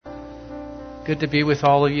Good to be with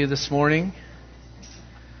all of you this morning.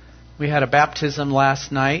 We had a baptism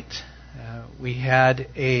last night. We had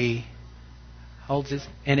an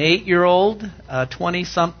 8-year-old, a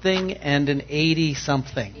 20-something, and an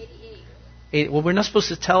 80-something. Well, we're not supposed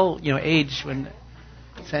to tell age when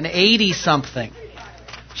it's an 80-something.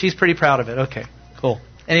 She's pretty proud of it. Okay, cool.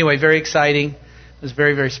 Anyway, very exciting. It was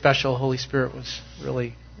very, very special. Holy Spirit was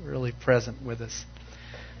really, really present with us.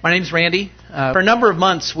 My name's Randy. For a number of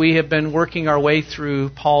months, we have been working our way through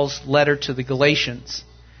Paul's letter to the Galatians.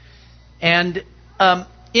 And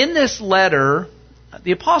in this letter,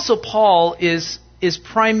 the Apostle Paul is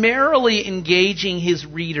primarily engaging his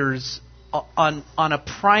readers on a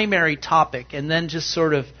primary topic, and then just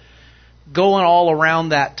sort of going all around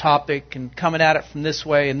that topic and coming at it from this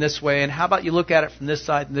way and this way. And how about you look at it from this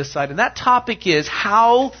side and this side? And that topic is,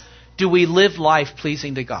 how do we live life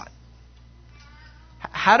pleasing to God?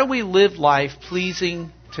 How do we live life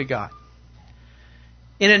pleasing to God?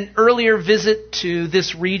 In an earlier visit to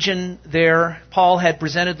this region there, Paul had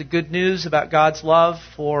presented the good news about God's love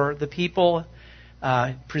for the people,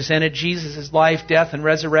 presented Jesus' life, death, and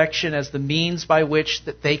resurrection as the means by which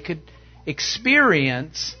that they could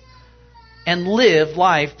experience and live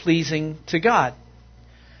life pleasing to God.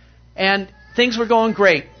 And things were going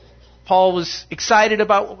great. Paul was excited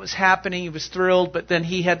about what was happening. He was thrilled, but then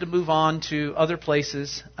he had to move on to other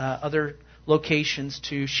places, other locations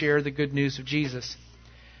to share the good news of Jesus.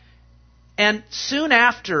 And soon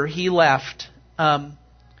after he left,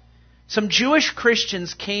 some Jewish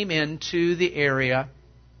Christians came into the area,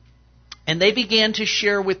 and they began to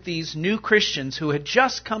share with these new Christians who had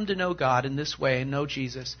just come to know God in this way and know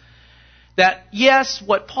Jesus, that yes,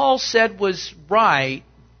 what Paul said was right,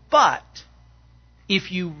 but if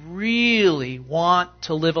you really want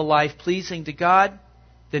to live a life pleasing to God,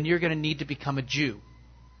 then you're going to need to become a Jew.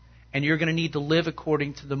 And you're going to need to live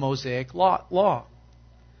according to the Mosaic law.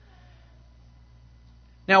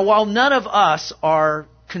 Now, while none of us are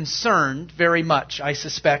concerned very much, I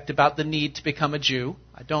suspect, about the need to become a Jew,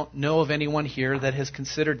 I don't know of anyone here that has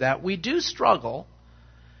considered that. We do struggle,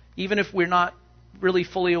 even if we're not really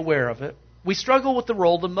fully aware of it. We struggle with the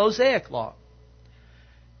role of the Mosaic law.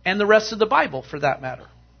 And the rest of the Bible, for that matter.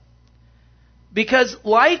 Because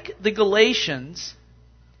like the Galatians,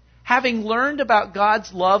 having learned about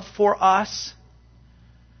God's love for us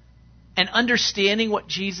and understanding what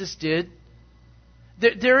Jesus did,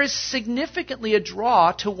 there is significantly a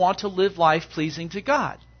draw to want to live life pleasing to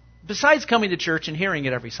God. Besides coming to church and hearing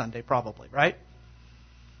it every Sunday, probably, right?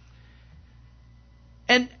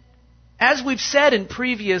 And as we've said in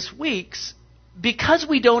previous weeks, because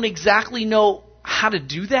we don't exactly know how to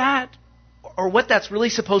do that, or what that's really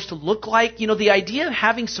supposed to look like. The idea of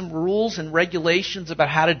having some rules and regulations about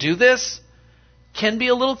how to do this can be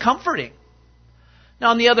a little comforting. Now,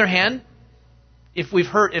 on the other hand,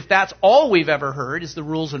 if that's all we've ever heard is the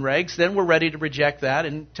rules and regs, then we're ready to reject that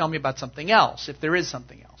and tell me about something else, if there is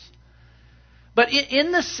something else. But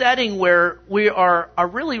in the setting where we are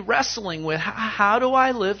really wrestling with how do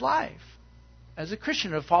I live life as a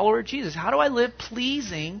Christian, a follower of Jesus? How do I live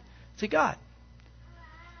pleasing to God?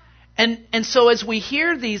 And so as we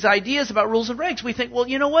hear these ideas about rules and regs, we think, well,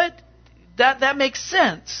 you know what? That makes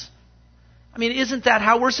sense. I mean, isn't that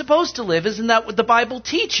how we're supposed to live? Isn't that what the Bible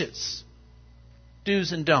teaches?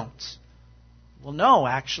 Do's and don'ts. Well, no,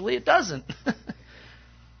 actually, it doesn't.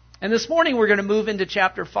 And this morning we're going to move into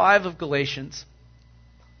chapter 5 of Galatians.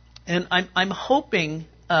 And I'm hoping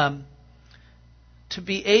to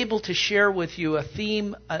be able to share with you a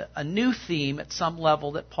theme, a new theme at some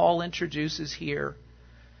level that Paul introduces here.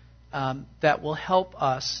 That will help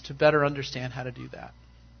us to better understand how to do that.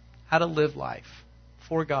 How to live life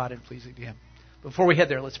for God and pleasing to Him. Before we head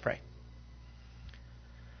there, let's pray.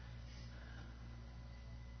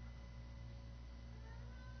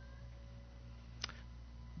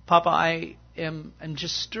 Papa, I am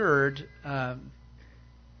just stirred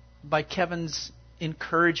by Kevin's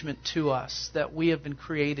encouragement to us that we have been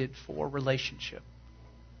created for relationship.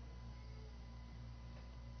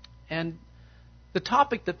 And the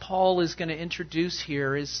topic that Paul is going to introduce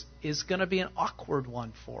here is going to be an awkward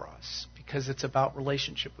one for us because it's about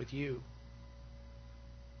relationship with you.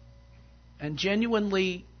 And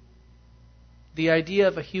genuinely, the idea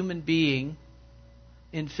of a human being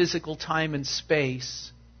in physical time and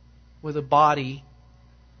space with a body,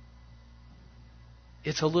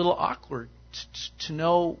 it's a little awkward to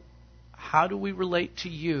know how do we relate to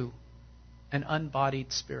you, an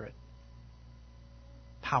unbodied spirit,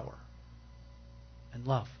 power, and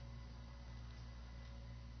love.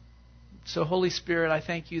 So, Holy Spirit, I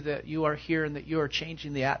thank you that you are here and that you are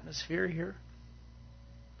changing the atmosphere here.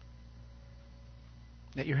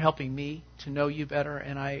 that you're helping me to know you better,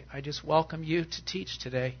 and I just welcome you to teach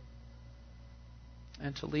today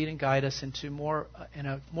and to lead and guide us into a more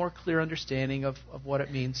clear understanding of what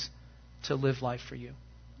it means to live life for you.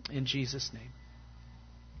 In Jesus' name.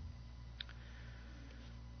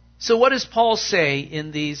 So what does Paul say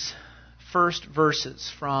in these first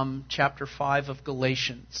verses from chapter 5 of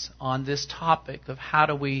Galatians on this topic of how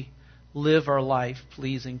do we live our life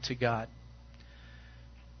pleasing to God?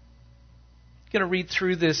 I'm going to read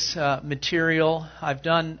through this material. I've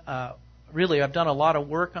done a lot of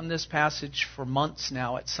work on this passage for months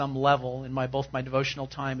now at some level in both my devotional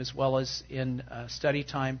time as well as in study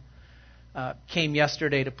time. Came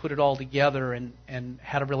yesterday to put it all together and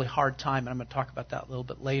had a really hard time, and I'm going to talk about that a little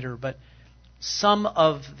bit later. But some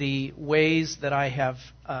of the ways that I have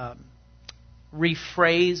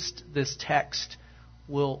rephrased this text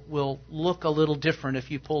will look a little different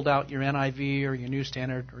if you pulled out your NIV or your New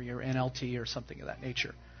Standard or your NLT or something of that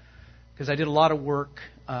nature, because I did a lot of work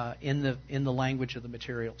in the language of the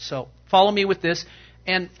material. So follow me with this,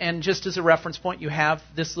 and just as a reference point, you have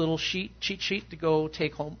this little cheat sheet to go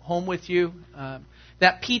take home with you.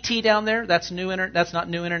 That PT down there, that's not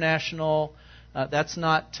New International. That's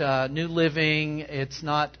not New Living. It's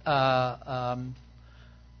not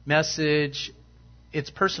Message. It's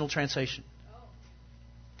Personal Translation.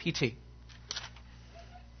 PT.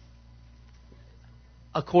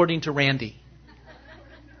 According to Randy.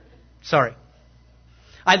 Sorry.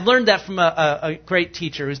 I learned that from a great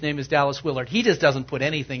teacher whose name is Dallas Willard. He just doesn't put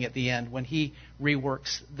anything at the end when he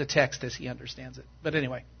reworks the text as he understands it. But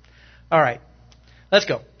anyway. All right. Let's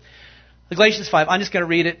go. Galatians 5. I'm just going to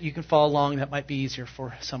read it. You can follow along. That might be easier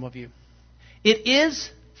for some of you. It is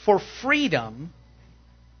for freedom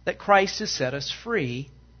that Christ has set us free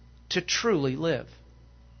to truly live.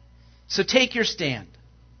 So take your stand.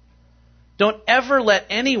 Don't ever let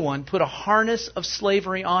anyone put a harness of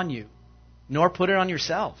slavery on you, nor put it on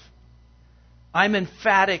yourself. I'm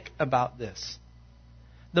emphatic about this.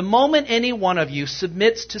 The moment any one of you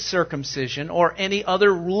submits to circumcision or any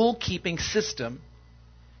other rule-keeping system,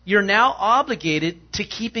 you're now obligated to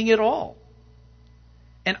keeping it all.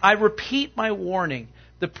 And I repeat my warning.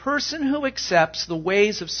 The person who accepts the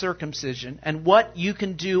ways of circumcision and what you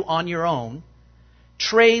can do on your own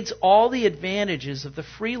trades all the advantages of the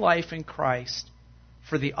free life in Christ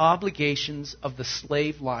for the obligations of the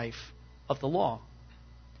slave life of the law.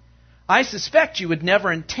 I suspect you would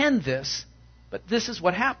never intend this, but this is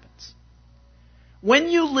what happens. When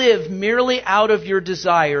you live merely out of your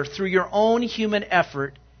desire through your own human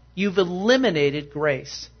effort, you've eliminated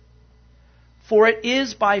grace. For it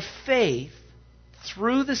is by faith,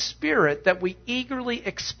 through the Spirit, that we eagerly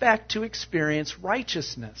expect to experience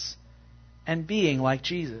righteousness and being like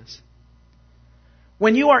Jesus.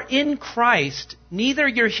 When you are in Christ, neither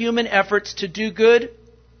your human efforts to do good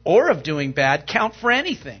or of doing bad count for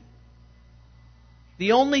anything.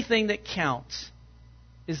 The only thing that counts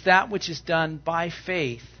is that which is done by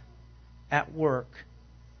faith at work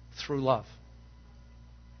through love.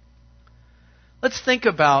 Let's think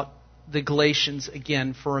about the Galatians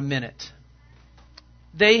again for a minute.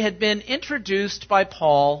 They had been introduced by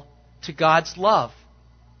Paul to God's love.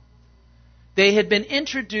 They had been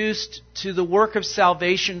introduced to the work of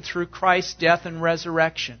salvation through Christ's death and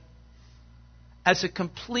resurrection as a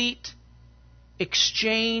complete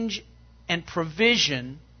exchange and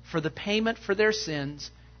provision for the payment for their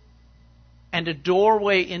sins and a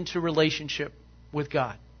doorway into relationship with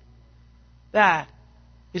God. That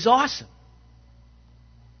is awesome.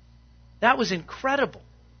 That was incredible.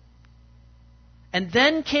 And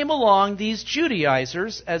then came along these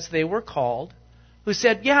Judaizers, as they were called, who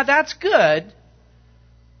said, yeah, that's good,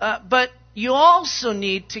 but you also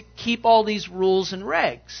need to keep all these rules and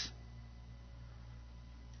regs.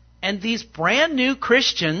 And these brand new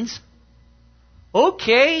Christians,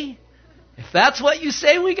 okay, if that's what you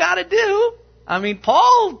say we got to do. I mean,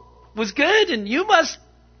 Paul was good, and you must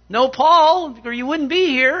know Paul, or you wouldn't be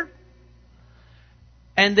here.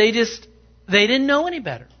 And they didn't know any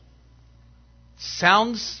better.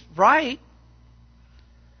 Sounds right.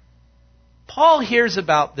 Paul hears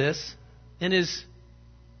about this and is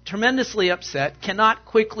tremendously upset, cannot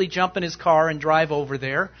quickly jump in his car and drive over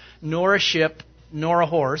there, nor a ship, nor a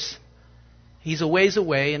horse. He's a ways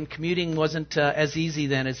away, and commuting wasn't as easy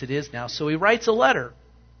then as it is now. So he writes a letter.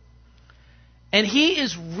 And he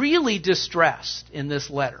is really distressed in this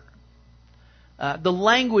letter. The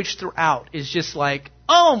language throughout is just like,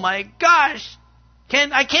 oh my gosh,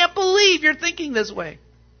 I can't believe you're thinking this way.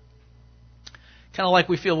 Kind of like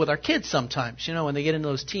we feel with our kids sometimes, when they get into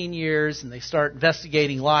those teen years and they start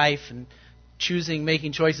investigating life and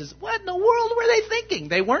making choices. What in the world were they thinking?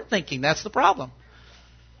 They weren't thinking. That's the problem.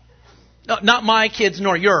 No, not my kids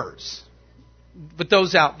nor yours, but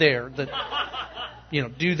those out there that,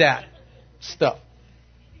 do that stuff.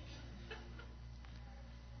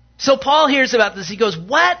 So Paul hears about this. He goes,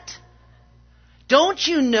 what? Don't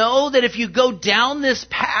you know that if you go down this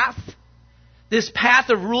path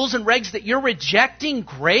of rules and regs, that you're rejecting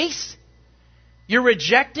grace? You're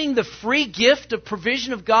rejecting the free gift of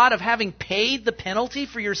provision of God of having paid the penalty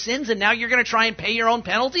for your sins, and now you're going to try and pay your own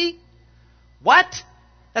penalty? What?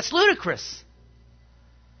 That's ludicrous.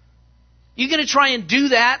 You're going to try and do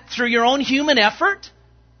that through your own human effort?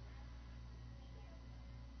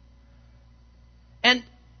 And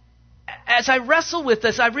as I wrestle with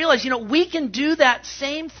this, I realize, we can do that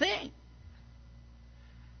same thing.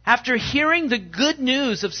 After hearing the good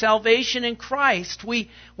news of salvation in Christ, we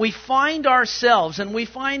find ourselves and we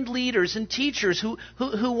find leaders and teachers who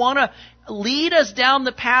want to lead us down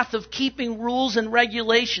the path of keeping rules and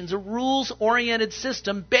regulations, a rules-oriented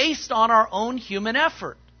system based on our own human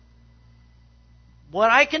effort. What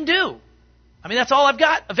I can do. That's all I've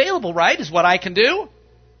got available, right, is what I can do.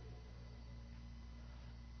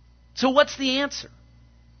 So what's the answer?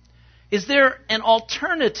 Is there an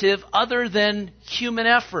alternative other than human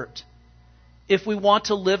effort if we want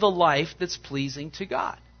to live a life that's pleasing to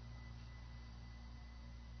God?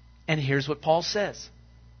 And here's what Paul says.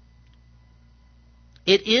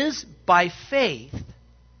 It is by faith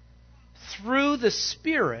through the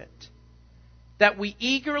Spirit that we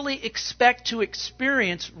eagerly expect to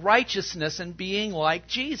experience righteousness and being like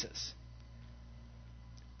Jesus.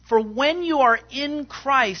 For when you are in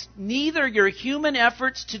Christ, neither your human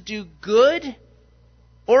efforts to do good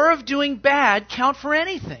or of doing bad count for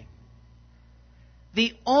anything.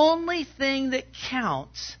 The only thing that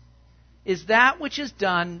counts is that which is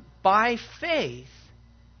done by faith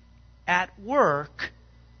at work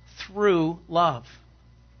through love.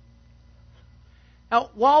 Now,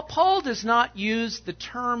 while Paul does not use the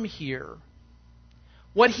term here,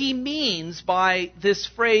 what he means by this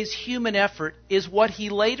phrase, human effort, is what he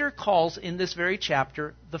later calls in this very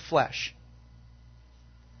chapter, the flesh.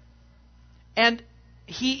 And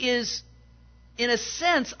he is, in a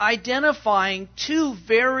sense, identifying two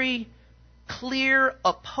very clear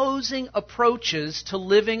opposing approaches to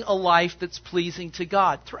living a life that's pleasing to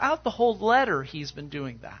God. Throughout the whole letter, he's been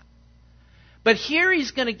doing that. But here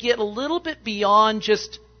he's going to get a little bit beyond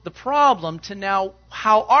just the problem to now,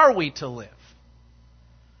 how are we to live?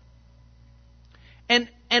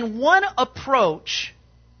 And one approach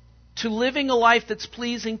to living a life that's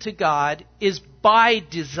pleasing to God is by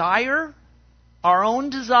desire, our own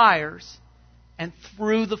desires, and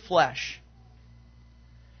through the flesh.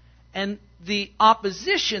 And the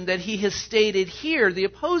opposition that he has stated here, the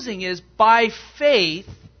opposing, is by faith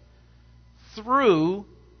through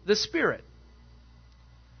the Spirit.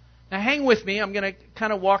 Now hang with me, I'm going to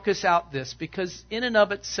kind of walk us out this, because in and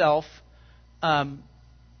of itself,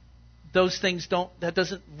 those things that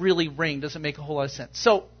doesn't really ring, doesn't make a whole lot of sense.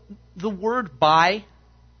 So, the word by,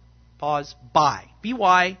 pause, by,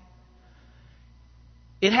 B-Y,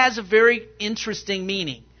 it has a very interesting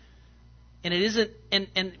meaning. And it isn't,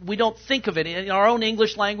 and we don't think of it in our own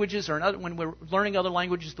English languages or when we're learning other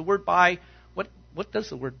languages, the word buy, what does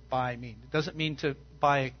the word buy mean? It doesn't mean to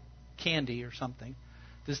buy a candy or something.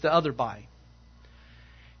 There's the other buy.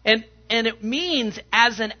 And it means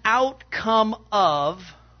as an outcome of,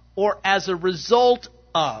 or as a result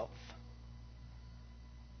of.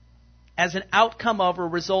 As an outcome of or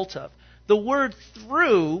result of. The word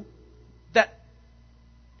through, that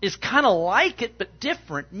is kind of like it but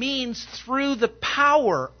different, means through the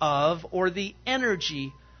power of or the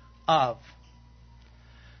energy of.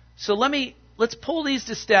 So let's pull these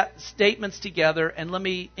statements together and let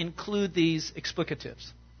me include these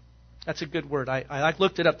explicatives. That's a good word. I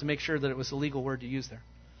looked it up to make sure that it was a legal word to use there.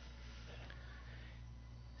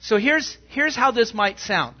 So here's how this might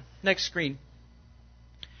sound. Next screen.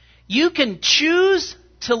 You can choose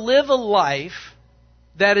to live a life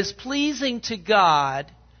that is pleasing to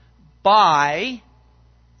God by,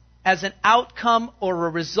 as an outcome or a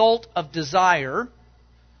result of desire,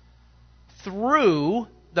 through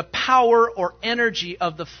the power or energy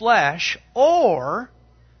of the flesh, or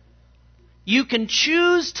you can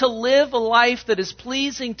choose to live a life that is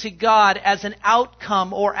pleasing to God as an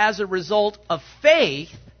outcome or as a result of faith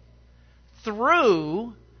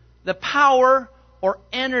through the power or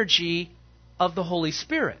energy of the Holy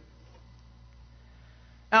Spirit.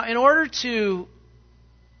 Now, in order to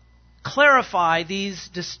clarify these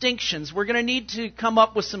distinctions, we're going to need to come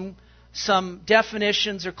up with some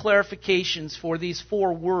definitions or clarifications for these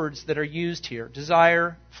four words that are used here: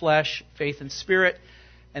 desire, flesh, faith, and spirit.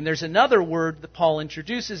 And there's another word that Paul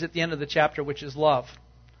introduces at the end of the chapter, which is love.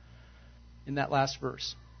 in that last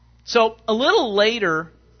verse. So a little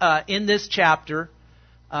later in this chapter,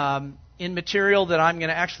 in material that I'm going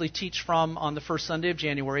to actually teach from on the first Sunday of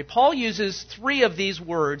January, Paul uses 3 of these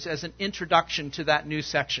words as an introduction to that new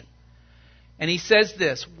section. And he says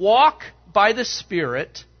this: walk by the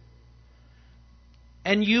Spirit,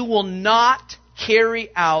 and you will not carry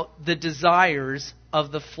out the desires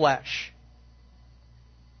of the flesh.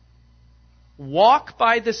 Walk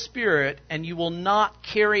by the Spirit, and you will not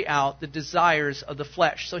carry out the desires of the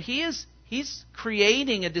flesh. So he's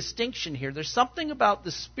creating a distinction here. There's something about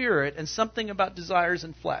the Spirit and something about desires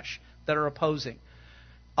and flesh that are opposing.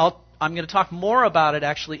 I'm going to talk more about it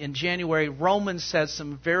actually in January. Romans says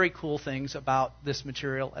some very cool things about this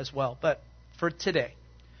material as well, but for today.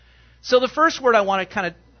 So the first word I want to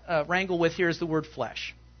kind of wrangle with here is the word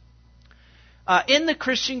flesh. In the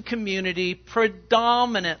Christian community,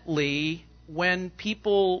 predominantly when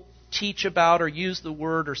people teach about or use the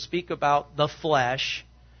word or speak about the flesh,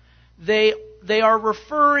 they are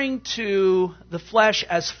referring to the flesh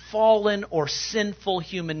as fallen or sinful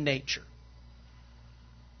human nature.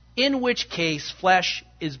 In which case, flesh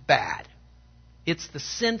is bad. It's the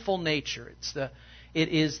sinful nature. It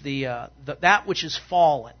is that which is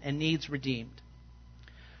fallen and needs redeemed.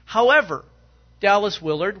 However, Dallas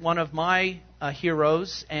Willard, one of my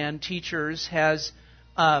heroes and teachers, has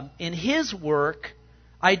in his work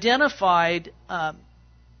identified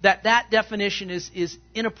that definition is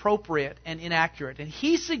inappropriate and inaccurate. And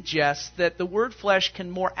he suggests that the word flesh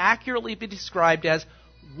can more accurately be described as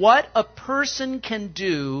what a person can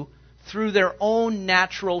do through their own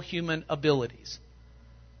natural human abilities.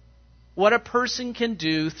 What a person can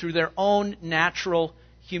do through their own natural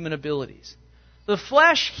human abilities. The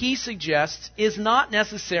flesh, he suggests, is not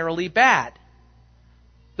necessarily bad.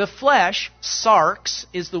 The flesh, sarx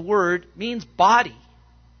is the word, means body.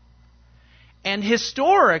 And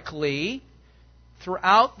historically,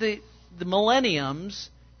 throughout the millenniums,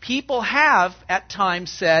 people have at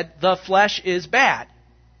times said the flesh is bad.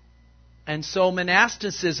 And so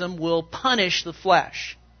monasticism will punish the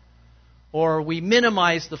flesh. Or we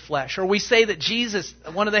minimize the flesh. Or we say that Jesus,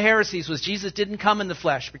 one of the heresies was Jesus didn't come in the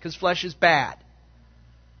flesh because flesh is bad.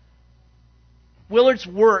 Willard's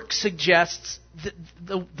work suggests that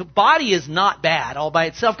the body is not bad all by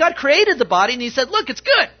itself. God created the body and He said, look, it's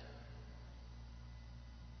good.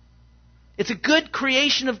 It's a good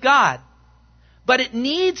creation of God. But it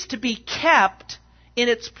needs to be kept in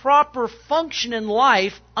its proper function in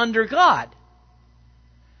life under God.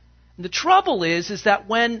 And the trouble is that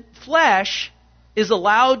when flesh is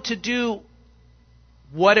allowed to do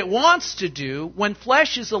what it wants to do, when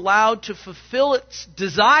flesh is allowed to fulfill its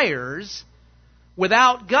desires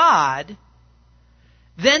without God,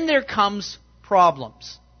 then there comes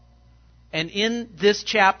problems. And in this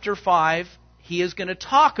chapter 5, he is going to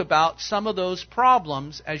talk about some of those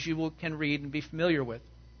problems, as you can read and be familiar with.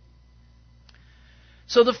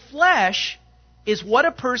 So the flesh is what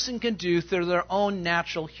a person can do through their own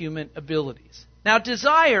natural human abilities. Now,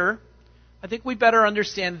 desire, I think we better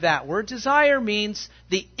understand that word. Desire means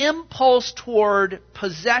the impulse toward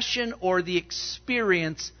possession or the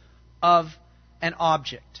experience of an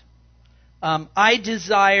object. I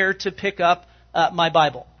desire to pick up my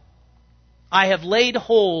Bible. I have laid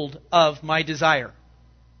hold of my desire.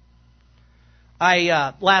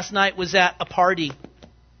 I last night was at a party,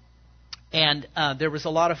 and there was a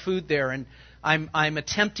lot of food there, and I'm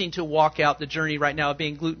attempting to walk out the journey right now of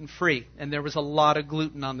being gluten-free, and there was a lot of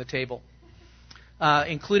gluten on the table,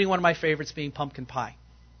 including one of my favorites being pumpkin pie.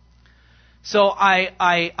 So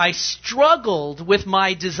I struggled with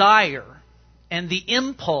my desire and the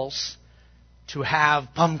impulse to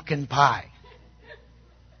have pumpkin pie.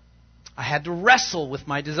 I had to wrestle with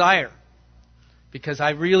my desire because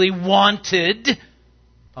I really wanted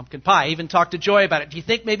pumpkin pie. I even talked to Joy about it. Do you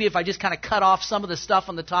think maybe if I just kind of cut off some of the stuff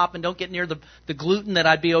on the top and don't get near the gluten that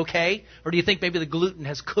I'd be okay? Or do you think maybe the gluten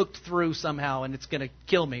has cooked through somehow and it's going to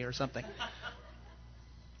kill me or something?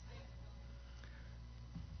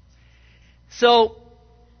 So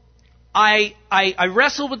I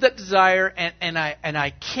wrestled with that desire, and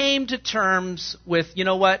I came to terms with, you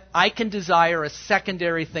know what, I can desire a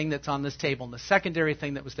secondary thing that's on this table. And the secondary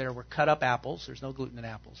thing that was there were cut up apples. There's no gluten in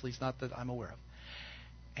apples, at least not that I'm aware of.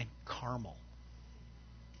 And caramel.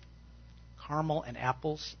 Caramel and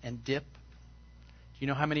apples and dip. Do you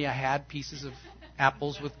know how many I had pieces of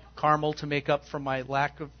apples with caramel to make up for my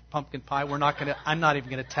lack of pumpkin pie? I'm not even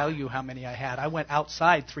going to tell you how many I had. I went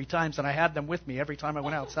outside 3 times, and I had them with me every time I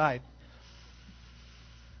went outside.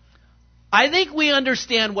 I think we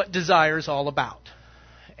understand what desire is all about.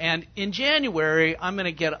 And in January, I'm going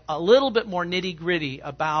to get a little bit more nitty-gritty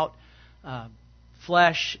about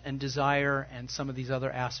flesh and desire and some of these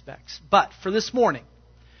other aspects. But for this morning,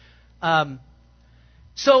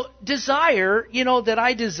 so desire, that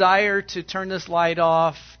I desire to turn this light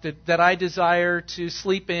off, that I desire to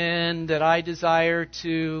sleep in, that I desire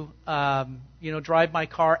to, drive my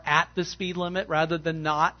car at the speed limit rather than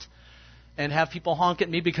not, and have people honk at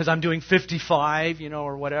me because I'm doing 55,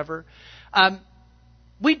 or whatever.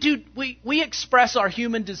 We express our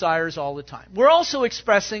human desires all the time. We're also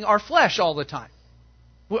expressing our flesh all the time.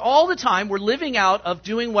 All the time we're living out of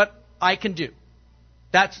doing what I can do.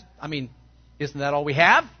 Isn't that all we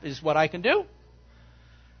have, is what I can do?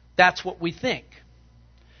 That's what we think.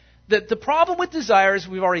 The problem with desire, as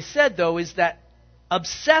we've already said, though, is that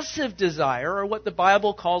obsessive desire, or what the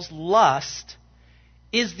Bible calls lust,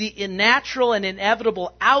 is the natural and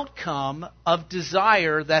inevitable outcome of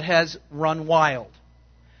desire that has run wild.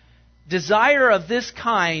 Desire of this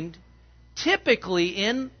kind, typically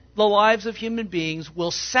in the lives of human beings,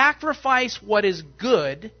 will sacrifice what is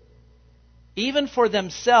good, even for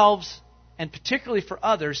themselves and particularly for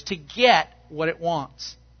others, to get what it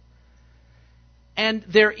wants. And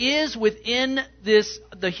there is within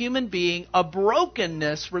the human being a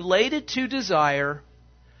brokenness related to desire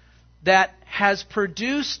that has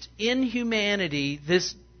produced in humanity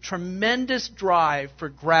this tremendous drive for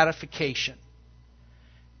gratification.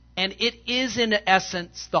 And it is, in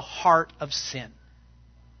essence, the heart of sin.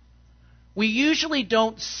 We usually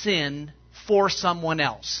don't sin for someone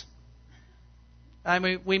else.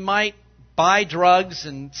 We might buy drugs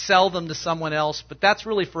and sell them to someone else, but that's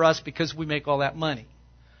really for us because we make all that money.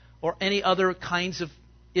 Or any other kinds of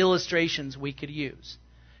illustrations we could use.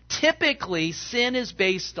 Typically, sin is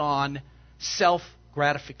based on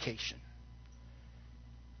self-gratification.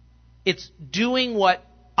 It's doing what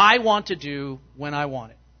I want to do when I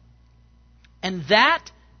want it. And that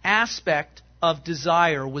aspect of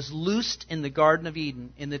desire was loosed in the Garden of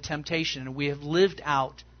Eden in the temptation, and we have lived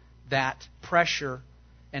out that pressure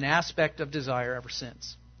and aspect of desire ever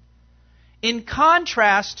since. In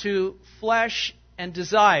contrast to flesh and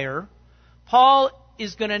desire, Paul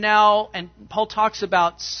is going to now, and Paul talks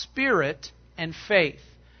about spirit and faith.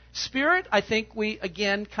 Spirit, I think we,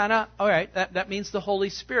 again, that means the Holy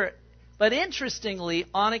Spirit. But interestingly,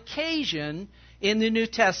 on occasion, in the New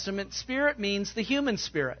Testament, spirit means the human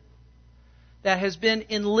spirit that has been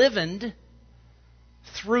enlivened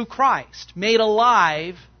through Christ, made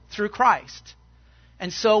alive through Christ.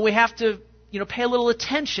 And so we have to, pay a little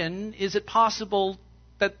attention. Is it possible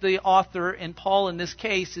that the author, and Paul in this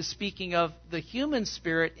case, is speaking of the human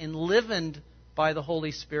spirit enlivened by the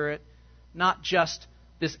Holy Spirit, not just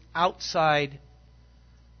this outside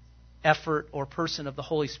effort or person of the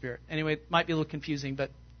Holy Spirit? Anyway, it might be a little confusing, but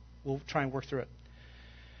we'll try and work through it.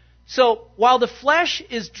 So, while the flesh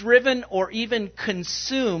is driven or even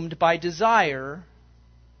consumed by desire,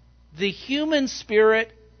 the human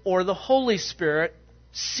spirit or the Holy Spirit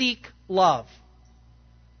seek love.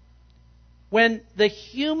 When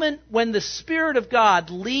the Spirit of God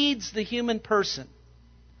leads the human person,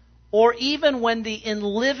 or even when the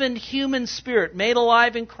enlivened human spirit made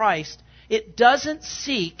alive in Christ, it doesn't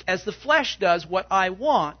seek, as the flesh does, what I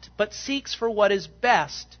want, but seeks for what is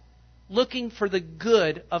best, looking for the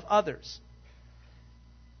good of others.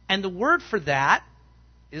 And the word for that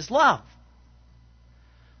is love.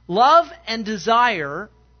 Love and desire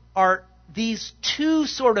are these two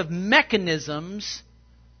sort of mechanisms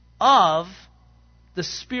of the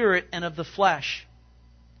spirit and of the flesh.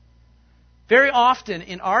 Very often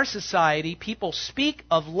in our society, people speak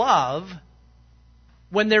of love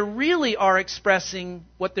when they really are expressing,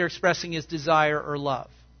 what they're expressing is desire or love.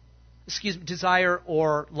 Desire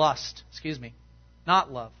or lust.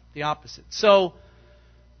 Not love, the opposite. So,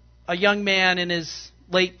 a young man in his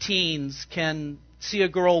late teens can see a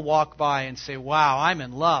girl walk by and say, "Wow, I'm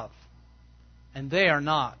in love." And they are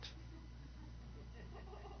not.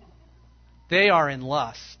 They are in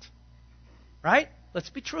lust. Right? Let's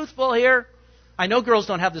be truthful here. I know girls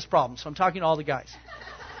don't have this problem, so I'm talking to all the guys.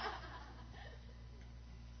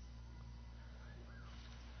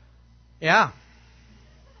 Yeah.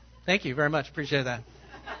 Thank you very much. Appreciate that.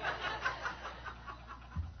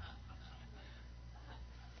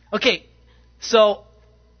 Okay, so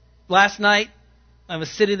last night I was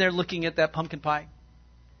sitting there looking at that pumpkin pie.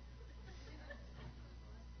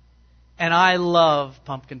 And I love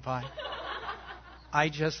pumpkin pie. I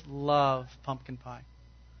just love pumpkin pie.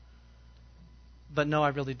 But no, I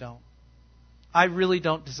really don't. I really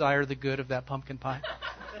don't desire the good of that pumpkin pie.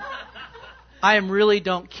 I really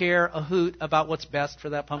don't care a hoot about what's best for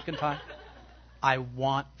that pumpkin pie. I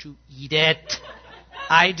want to eat it.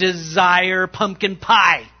 I desire pumpkin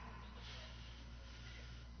pie.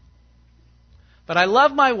 But I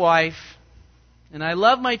love my wife, and I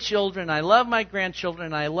love my children, I love my grandchildren,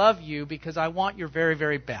 and I love you because I want your very,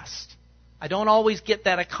 very best. I don't always get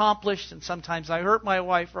that accomplished, and sometimes I hurt my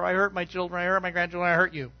wife, or I hurt my children, I hurt my grandchildren, I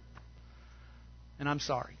hurt you. And I'm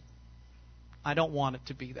sorry. I don't want it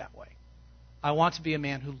to be that way. I want to be a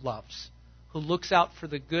man who loves, who looks out for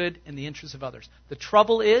the good and the interests of others. The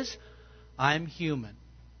trouble is, I'm human,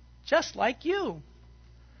 just like you.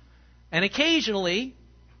 And occasionally,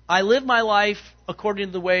 I live my life according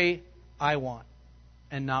to the way I want,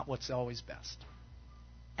 and not what's always best.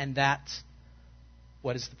 And that's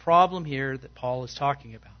what is the problem here that Paul is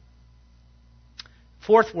talking about.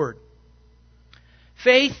 Fourth word.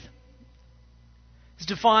 Faith is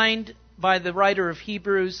defined by the writer of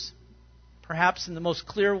Hebrews, perhaps in the most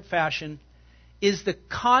clear fashion, is the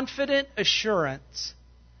confident assurance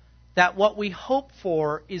that what we hope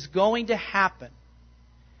for is going to happen.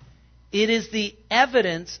 It is the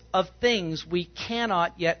evidence of things we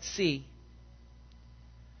cannot yet see.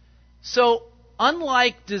 So,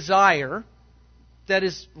 unlike desire, that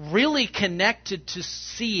is really connected to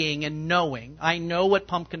seeing and knowing, I know what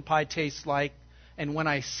pumpkin pie tastes like, and when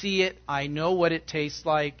I see it, I know what it tastes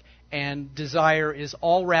like, and desire is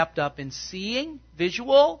all wrapped up in seeing,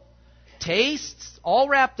 visual, tastes, all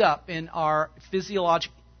wrapped up in our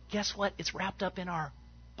physiological. Guess what? It's wrapped up in our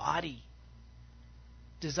body.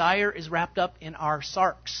 Desire is wrapped up in our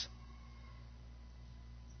sarx.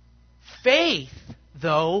 Faith,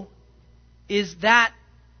 though, is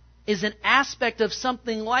an aspect of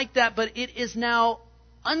something like that, but it is now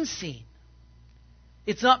unseen.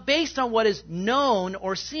 It's not based on what is known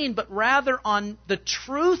or seen, but rather on the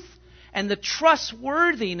truth and the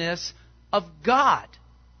trustworthiness of God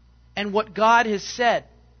and what God has said.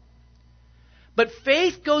 But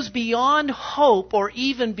faith goes beyond hope or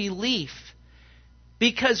even belief,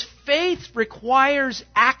 because faith requires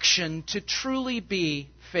action to truly be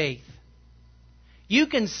faith. You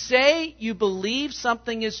can say you believe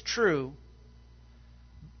something is true,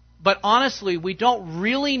 but honestly, we don't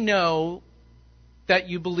really know that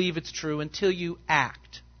you believe it's true until you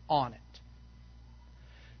act on it.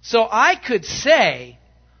 So I could say,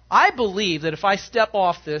 I believe that if I step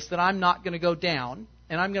off this, that I'm not going to go down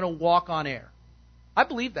and I'm going to walk on air. I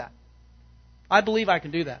believe that. I believe I can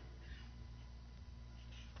do that.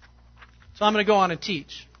 So I'm going to go on and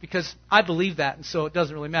teach because I believe that, and so it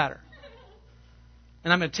doesn't really matter.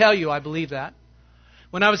 And I'm going to tell you I believe that.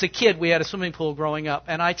 When I was a kid, we had a swimming pool growing up,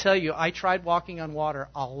 and I tell you, I tried walking on water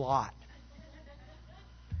a lot.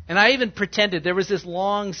 And I even pretended there was this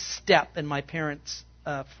long step in my parents'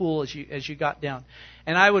 pool as you got down,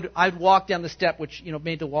 and I'd walk down the step, which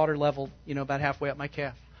made the water level about halfway up my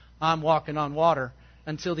calf. I'm walking on water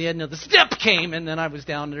until the end of the step came, and then I was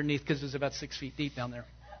down underneath because it was about 6 feet deep down there.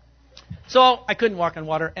 So I couldn't walk on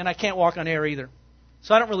water, and I can't walk on air either.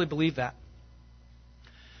 So I don't really believe that.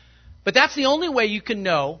 But that's the only way you can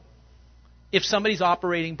know if somebody's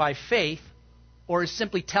operating by faith or is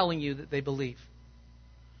simply telling you that they believe.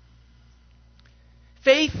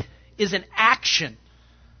 Faith is an action.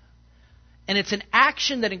 And it's an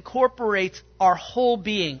action that incorporates our whole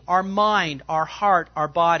being, our mind, our heart, our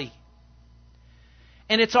body.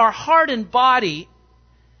 And it's our heart and body,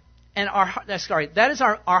 and our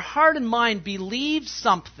heart and mind believe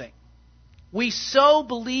something. We so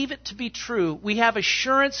believe it to be true, we have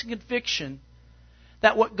assurance and conviction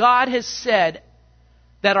that what God has said,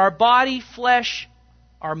 that our body, flesh,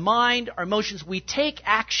 our mind, our emotions, we take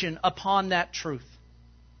action upon that truth.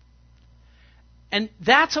 And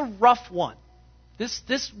that's a rough one.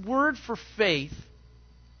 This word for faith,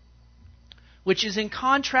 which is in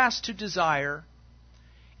contrast to desire,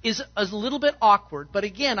 is a little bit awkward. But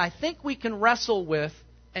again, I think we can wrestle with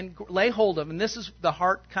and lay hold of, and this is the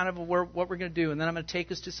heart kind of what we're going to do, and then I'm going to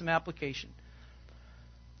take us to some application.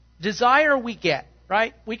 Desire we get,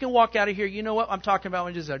 right? We can walk out of here, you know what I'm talking about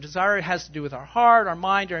when desire. Desire has to do with our heart, our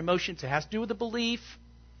mind, our emotions. It has to do with the belief,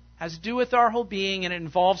 has to do with our whole being, and it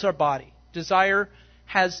involves our body. Desire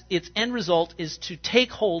has, its end result is to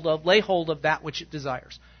take hold of, lay hold of that which it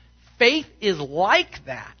desires. Faith is like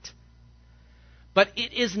that, but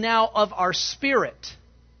it is now of our spirit.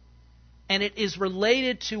 And it is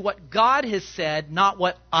related to what God has said, not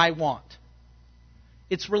what I want.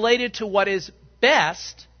 It's related to what is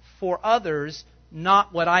best for others,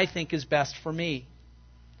 not what I think is best for me.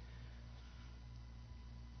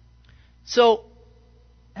 So,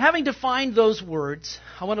 having defined those words,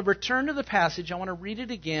 I want to return to the passage. I want to read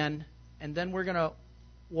it again, and then we're going to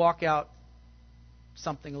walk out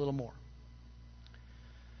something a little more.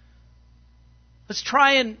 Let's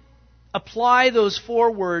try and apply those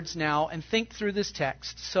 4 words now and think through this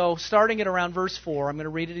text. So starting at around verse 4, I'm going to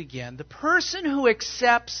read it again. The person who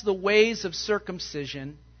accepts the ways of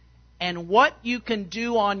circumcision and what you can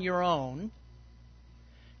do on your own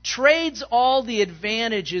trades all the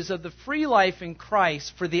advantages of the free life in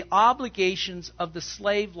Christ for the obligations of the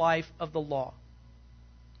slave life of the law.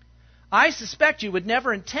 I suspect you would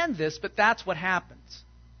never intend this, but that's what happens.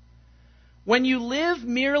 When you live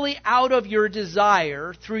merely out of your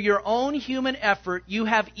desire through your own human effort, you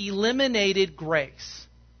have eliminated grace.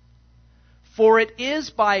 For it is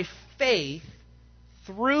by faith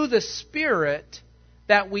through the Spirit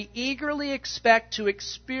that we eagerly expect to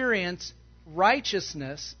experience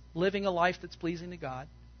righteousness, living a life that's pleasing to God,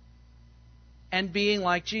 and being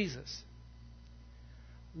like Jesus.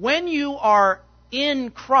 When you are in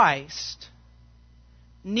Christ,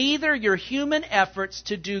 neither your human efforts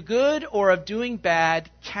to do good or of doing bad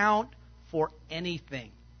count for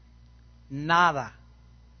anything. Nada.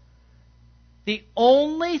 The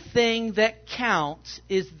only thing that counts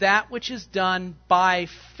is that which is done by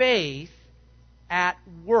faith at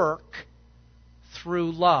work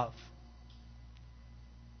through love.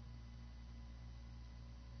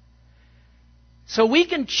 So we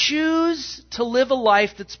can choose to live a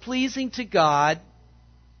life that's pleasing to God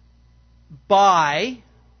by,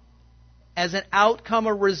 as an outcome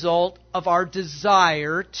or result of our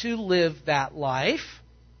desire to live that life.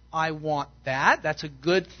 I want that. That's a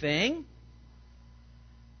good thing.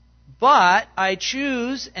 But I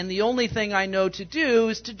choose, and the only thing I know to do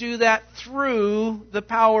is to do that through the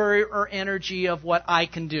power or energy of what I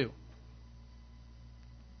can do.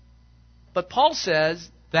 But Paul says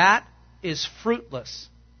that is fruitless.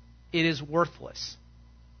 It is worthless.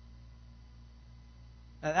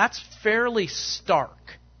 Now that's fairly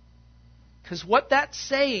stark. Because what that's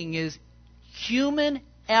saying is human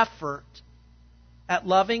effort at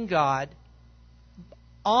loving God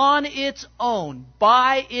on its own,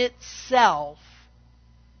 by itself,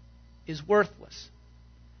 is worthless.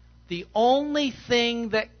 The only thing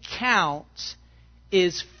that counts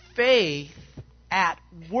is faith at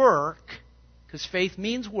work, because faith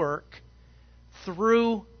means work,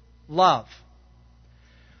 through love.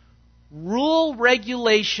 Rule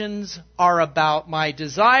regulations are about my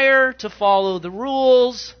desire to follow the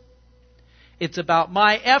rules. It's about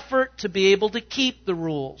my effort to be able to keep the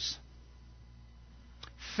rules.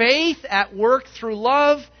 Faith at work through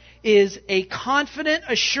love is a confident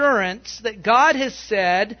assurance that God has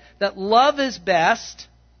said that love is best.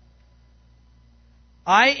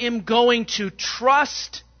 I am going to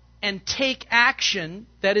trust and take action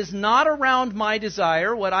that is not around my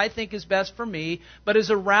desire, what I think is best for me, but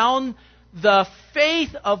is around the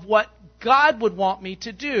faith of what God would want me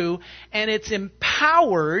to do. And it's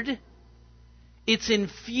empowered, it's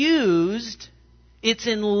infused, it's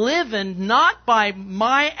enlivened not by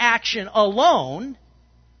my action alone,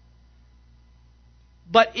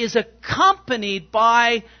 but is accompanied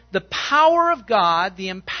by the power of God, the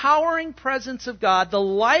empowering presence of God, the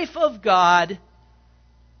life of God.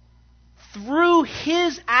 Through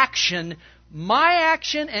His action, my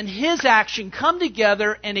action and His action come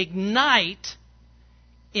together and ignite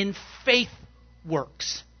in faith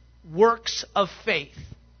works, works of faith.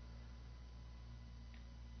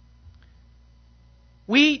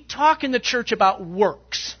 We talk in the church about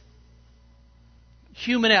works,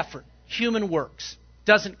 human effort, human works.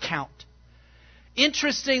 Doesn't count.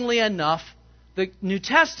 Interestingly enough, the New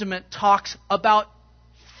Testament talks about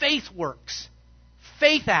faith works,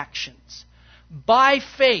 faith actions. By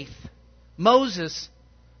faith,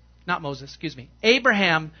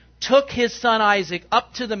 Abraham took his son Isaac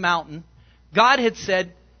up to the mountain. God had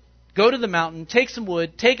said, go to the mountain, take some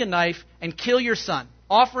wood, take a knife, and kill your son.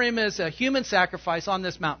 Offer him as a human sacrifice on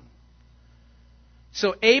this mountain.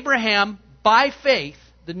 So Abraham, by faith,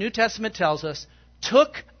 the New Testament tells us,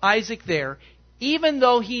 took Isaac there, even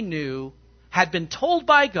though he knew, had been told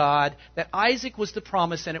by God that Isaac was the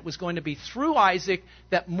promise and it was going to be through Isaac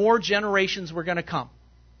that more generations were going to come.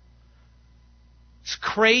 It's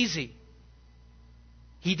crazy.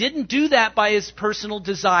 He didn't do that by his personal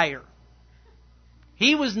desire.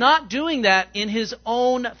 He was not doing that in his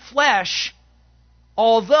own flesh,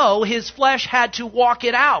 although his flesh had to walk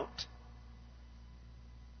it out.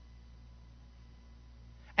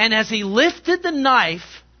 And as he lifted the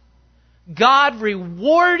knife, God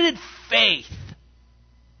rewarded faith,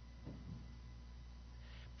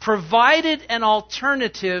 provided an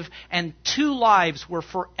alternative, and 2 lives were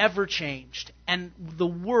forever changed. And the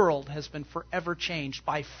world has been forever changed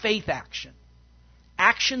by faith action.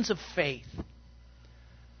 Actions of faith.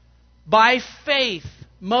 By faith,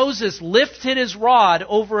 Moses lifted his rod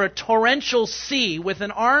over a torrential sea with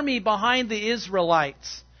an army behind the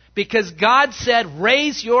Israelites because God said,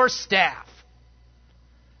 raise your staff.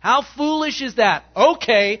 How foolish is that?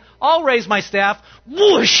 Okay, I'll raise my staff.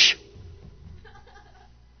 Whoosh!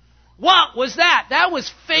 What was that? That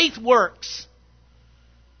was faith works.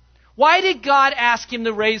 Why did God ask him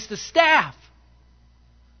to raise the staff?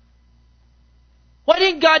 Why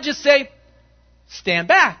didn't God just say, stand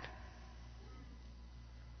back?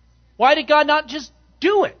 Why did God not just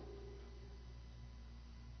do it?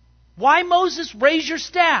 Why, Moses, raise your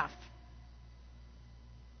staff?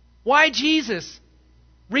 Why, Jesus,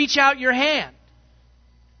 reach out your hand?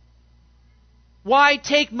 Why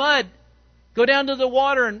take mud, go down to the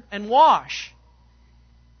water and wash?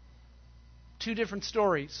 Two different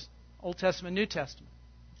stories, Old Testament, New Testament.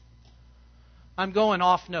 I'm going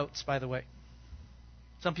off notes, by the way.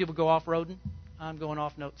 Some people go off-roading. I'm going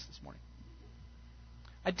off notes this morning.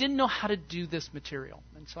 I didn't know how to do this material.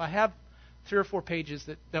 And so I have 3 or 4 pages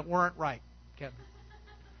that weren't right, Kevin.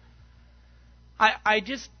 I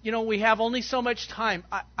just, we have only so much time.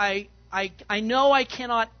 I know I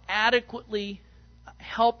cannot adequately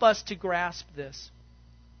help us to grasp this.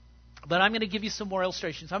 But I'm going to give you some more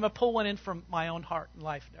illustrations. I'm going to pull one in from my own heart and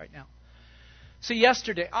life right now. So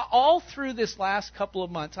yesterday, all through this last couple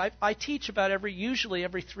of months, I teach about usually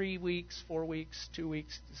every 3 weeks, 4 weeks, 2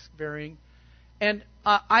 weeks, just varying. And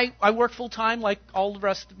I work full time like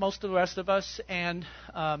most of the rest of us. And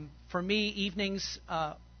for me, evenings,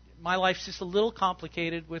 my life's just a little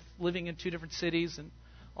complicated with living in 2 different cities and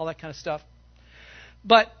all that kind of stuff.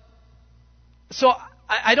 But so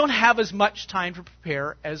I don't have as much time to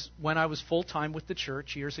prepare as when I was full time with the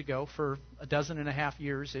church years ago for 12.5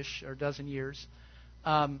 years-ish, or a dozen years,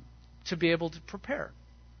 to be able to prepare.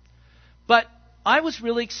 But I was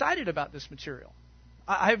really excited about this material.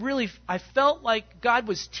 I felt like God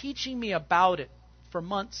was teaching me about it for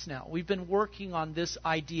months now. We've been working on this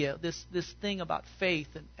idea, this thing about faith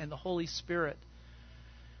and the Holy Spirit.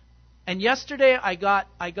 And yesterday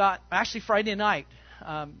actually Friday night,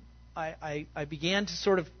 I began to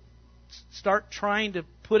sort of start trying to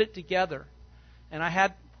put it together. And I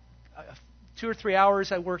had 2 or 3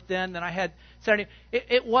 hours I worked then I had Saturday.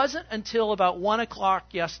 It wasn't until about 1 o'clock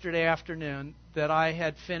yesterday afternoon that I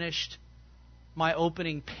had finished my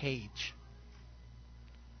opening page.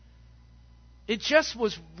 It just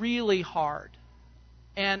was really hard.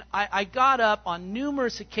 And I got up on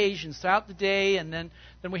numerous occasions throughout the day, and then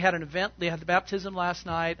we had an event. They had the baptism last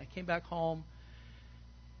night. I came back home.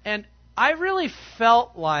 And I really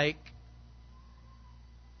felt like,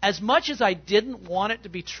 as much as I didn't want it to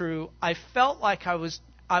be true, I felt like I was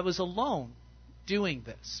alone doing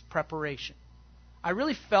this preparation. I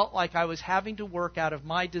really felt like I was having to work out of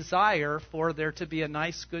my desire for there to be a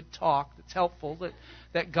nice, good talk that's helpful,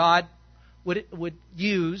 that God would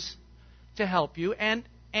use to help you. And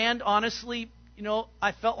honestly,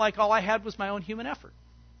 I felt like all I had was my own human effort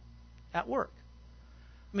at work.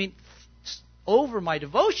 I mean, over my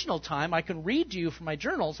devotional time, I can read to you from my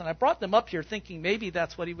journals, and I brought them up here thinking maybe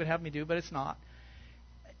that's what he would have me do, but it's not,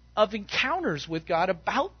 of encounters with God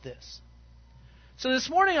about this. So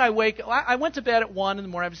this morning I went to bed at 1 in the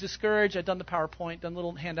morning. I was discouraged. I'd done the PowerPoint, done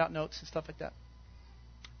little handout notes and stuff like that.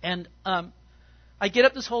 And I get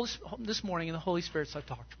up this morning, and the Holy Spirit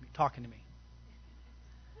started talking to me.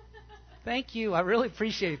 Thank you. I really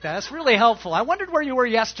appreciate that. That's really helpful. I wondered where you were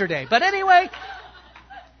yesterday. But anyway,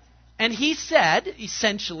 and he said,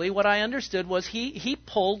 essentially, what I understood was he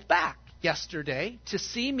pulled back yesterday to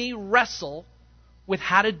see me wrestle with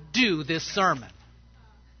how to do this sermon.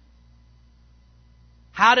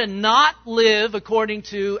 How to not live according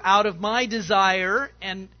to out of my desire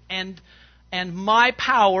and my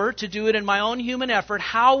power to do it in my own human effort.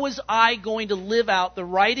 How was I going to live out the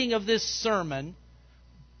writing of this sermon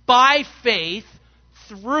by faith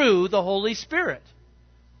through the Holy Spirit?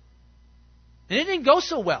 And it didn't go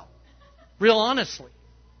so well, real honestly.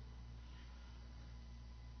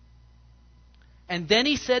 And then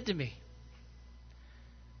he said to me,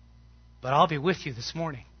 "But I'll be with you this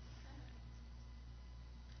morning."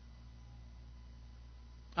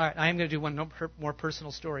 All right, I am going to do one more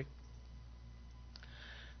personal story.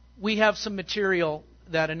 We have some material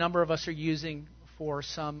that a number of us are using for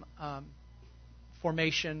some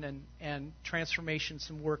formation and transformation,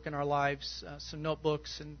 some work in our lives, some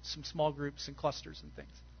notebooks and some small groups and clusters and things.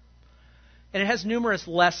 And it has numerous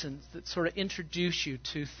lessons that sort of introduce you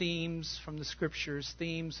to themes from the Scriptures,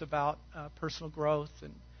 themes about personal growth.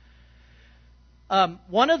 And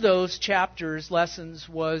one of those lessons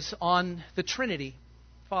was on the Trinity,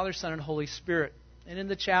 Father, Son, and Holy Spirit. And in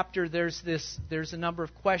the chapter, there's a number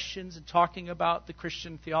of questions and talking about the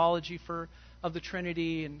Christian theology of the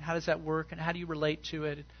Trinity and how does that work and how do you relate to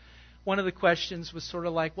it. One of the questions was sort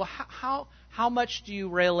of like, well, how much do you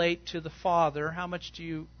relate to the Father? How much do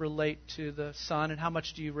you relate to the Son? And how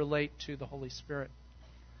much do you relate to the Holy Spirit?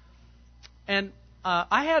 And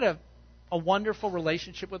I had a wonderful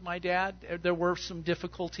relationship with my dad. There were some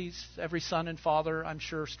difficulties. Every son and father, I'm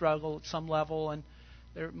sure, struggle at some level. And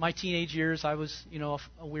my teenage years, I was,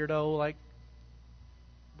 a weirdo, like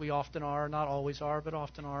we often are. Not always are, but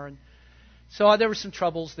often are. And so there were some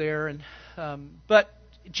troubles there. And but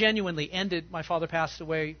genuinely ended. My father passed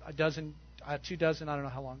away 2 dozen, I don't know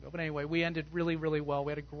how long ago. But anyway, we ended really, really well.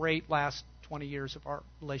 We had a great last 20 years of our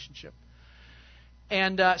relationship.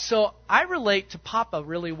 And so I relate to Papa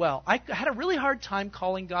really well. I had a really hard time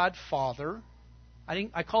calling God Father.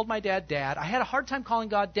 I called my dad Dad. I had a hard time calling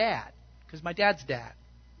God Dad because my dad's dad.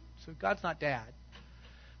 So God's not Dad.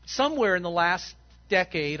 Somewhere in the last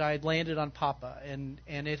decade, I had landed on Papa, and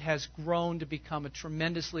it has grown to become a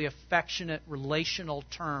tremendously affectionate, relational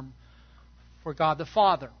term for God the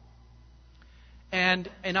Father. And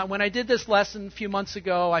when I did this lesson a few months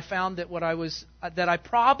ago, I found that I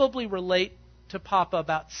probably relate to Papa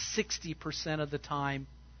about 60% of the time,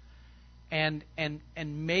 and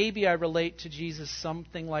maybe I relate to Jesus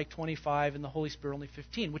something like 25, and the Holy Spirit only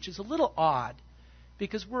 15, which is a little odd,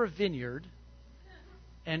 because we're a vineyard,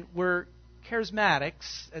 and we're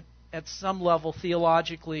charismatics at some level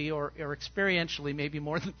theologically or experientially, maybe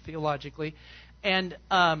more than theologically. And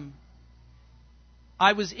I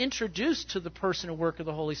was introduced to the person and work of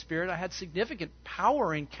the Holy Spirit. I had significant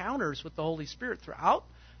power encounters with the Holy Spirit throughout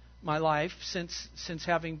my life since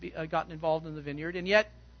having gotten involved in the vineyard. And yet,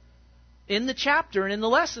 in the chapter and in the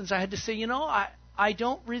lessons, I had to say, I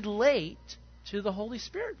don't relate to the Holy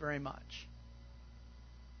Spirit very much.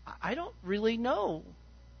 I don't really know.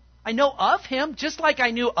 I know of Him, just like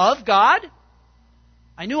I knew of God.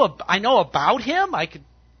 I know about Him. I could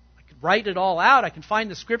write it all out. I can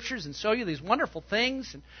find the Scriptures and show you these wonderful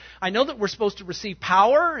things. And I know that we're supposed to receive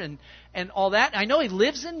power and all that. I know He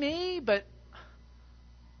lives in me, but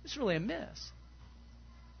it's really a miss.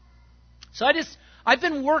 So I've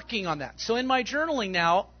been working on that. So in my journaling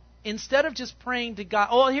now, instead of just praying to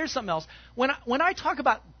God, here's something else. When I talk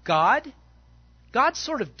about God, God's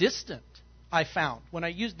sort of distant, I found. When I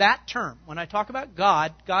use that term, when I talk about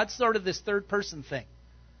God, God's sort of this third person thing.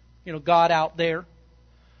 God out there.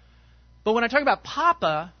 But when I talk about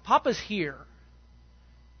Papa, Papa's here.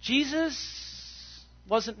 Jesus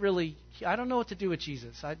wasn't really, I don't know what to do with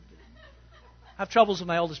Jesus. I have troubles with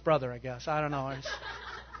my oldest brother, I guess. I don't know.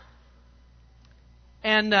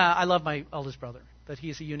 And I love my oldest brother, but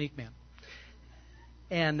he's a unique man.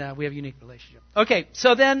 And we have a unique relationship. Okay,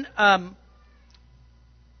 so then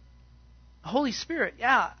Holy Spirit,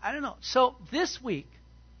 I don't know. So this week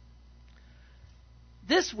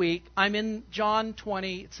I'm in John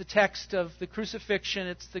 20. It's the text of the crucifixion.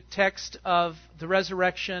 It's the text of the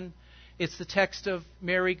resurrection. It's the text of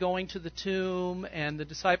Mary going to the tomb and the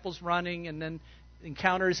disciples running and then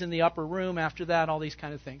encounters in the upper room after that, all these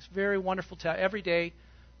kind of things. Very wonderful. Every day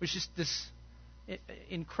was just this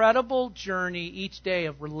incredible journey each day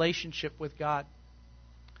of relationship with God.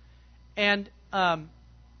 And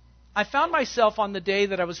I found myself on the day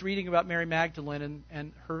that I was reading about Mary Magdalene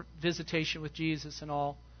and her visitation with Jesus and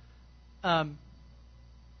all. And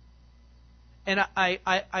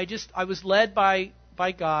I was led by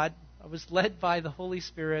God. I was led by the Holy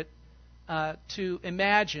Spirit to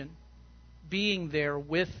imagine being there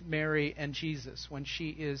with Mary and Jesus when she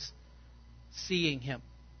is seeing Him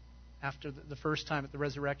after the first time at the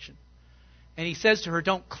resurrection. And He says to her,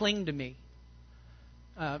 "Don't cling to me."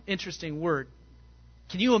 Interesting word.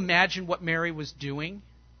 Can you imagine what Mary was doing?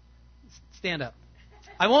 Stand up.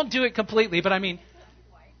 I won't do it completely, but I mean,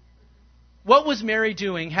 what was Mary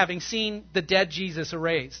doing having seen the dead Jesus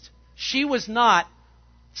raised? She was not,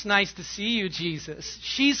 "It's nice to see you, Jesus."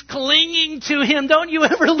 She's clinging to Him. "Don't you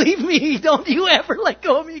ever leave me. Don't you ever let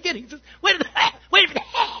go of me again." He says, wait a minute.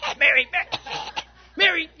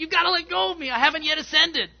 Mary, you've got to let go of me. I haven't yet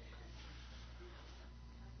ascended.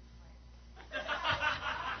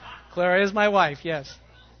 Clara is my wife, yes.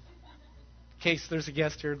 In case there's a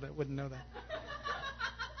guest here that wouldn't know that.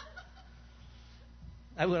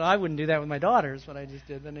 I wouldn't do that with my daughters, what I just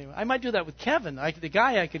did. But anyway, I might do that with Kevin. The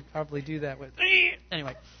guy I could probably do that with.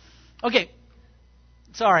 Anyway. Okay.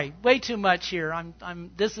 Sorry. Way too much here.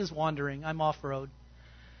 This is wandering. I'm off-road.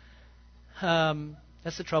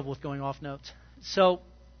 That's the trouble with going off notes. So,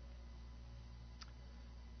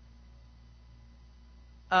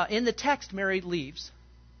 in the text, Mary leaves.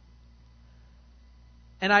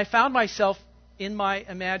 And I found myself in my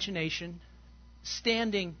imagination,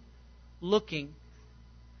 standing, looking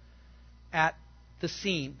at the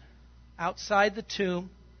scene. Outside the tomb,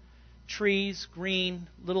 trees, green,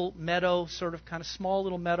 little meadow, sort of kind of small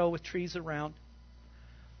little meadow with trees around.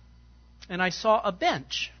 And I saw a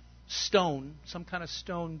bench, stone, some kind of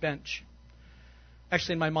stone bench.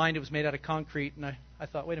 Actually, in my mind, it was made out of concrete, and I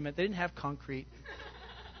thought, wait a minute, they didn't have concrete.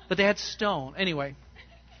 But they had stone. Anyway.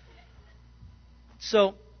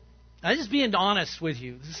 So, I'm just being honest with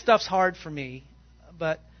you. This stuff's hard for me.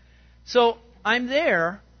 So, I'm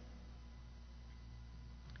there,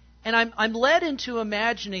 and I'm led into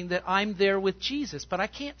imagining that I'm there with Jesus, but I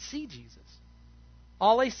can't see Jesus.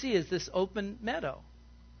 All I see is this open meadow.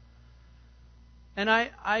 And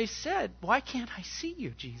I said, why can't I see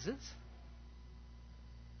you, Jesus?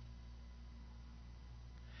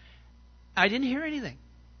 I didn't hear anything.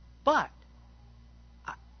 But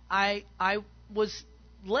I was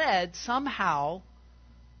led somehow,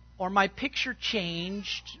 or my picture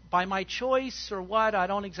changed by my choice or what, I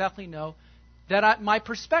don't exactly know, that my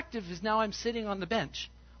perspective is now I'm sitting on the bench.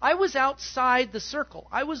 I was outside the circle.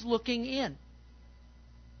 I was looking in.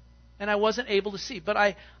 And I wasn't able to see. But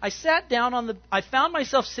I sat down I found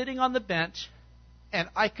myself sitting on the bench, and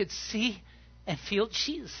I could see and feel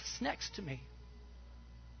Jesus next to me.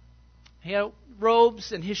 He had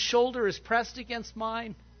robes, and his shoulder is pressed against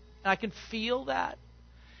mine, and I can feel that.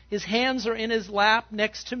 His hands are in his lap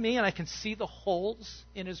next to me, and I can see the holes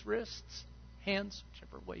in his wrists, hands,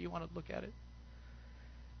 whichever way you want to look at it.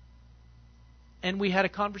 And we had a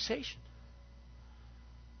conversation.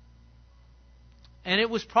 And it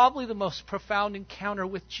was probably the most profound encounter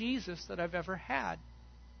with Jesus that I've ever had.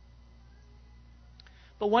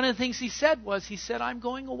 But one of the things he said, I'm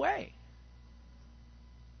going away.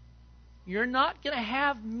 You're not going to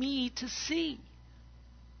have me to see.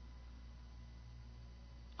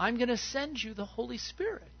 I'm going to send you the Holy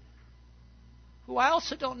Spirit, who I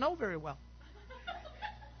also don't know very well.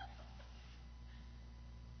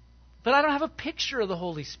 But I don't have a picture of the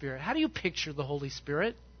Holy Spirit. How do you picture the Holy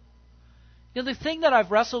Spirit? The thing that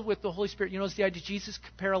I've wrestled with the Holy Spirit, is the idea Jesus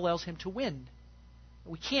parallels him to wind.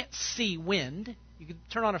 We can't see wind. You can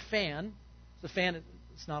turn on a fan. The fan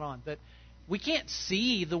is not on, but we can't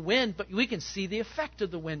see the wind, but we can see the effect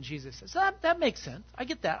of the wind, Jesus says. So that makes sense. I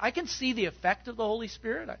get that. I can see the effect of the Holy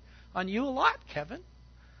Spirit on you a lot, Kevin.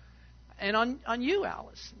 And on you,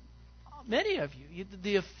 Alice. Many of you.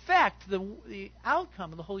 The effect, the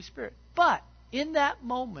outcome of the Holy Spirit. But in that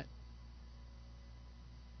moment,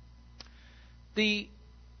 the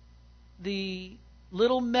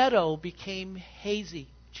little meadow became hazy.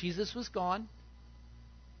 Jesus was gone,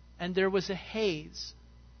 and there was a haze,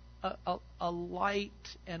 a light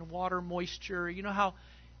and water moisture. You know how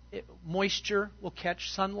moisture will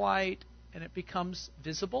catch sunlight and it becomes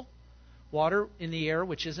visible? Water in the air,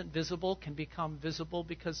 which isn't visible, can become visible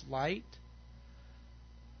because light.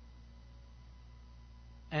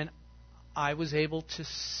 And I was able to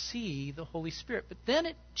see the Holy Spirit. But then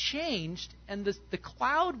it changed, and the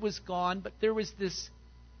cloud was gone, but there was this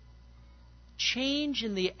change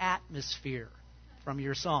in the atmosphere from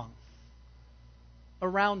your song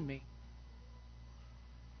around me.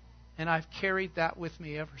 And I've carried that with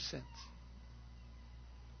me ever since.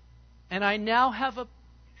 And I now have a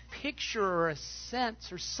picture or a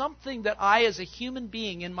sense or something that I, as a human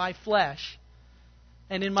being in my flesh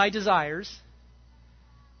and in my desires,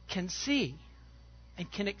 can see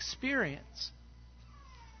and can experience.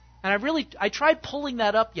 And I tried pulling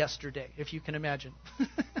that up yesterday, if you can imagine,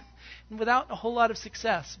 without a whole lot of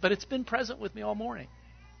success, but it's been present with me all morning.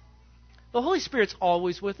 The Holy Spirit's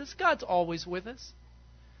always with us. God's always with us.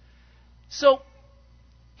 So,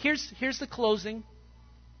 here's the closing.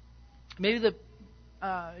 Maybe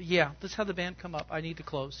let's have the band come up. I need to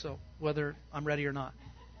close, so whether I'm ready or not.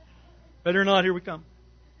 Ready or not, here we come.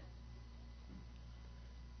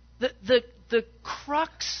 The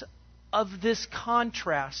crux of this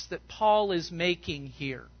contrast that Paul is making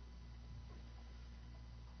here.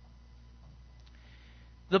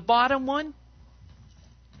 The bottom one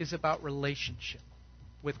is about relationship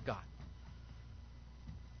with God.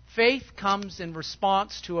 Faith comes in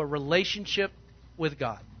response to a relationship with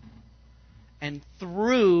God. And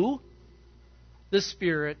through the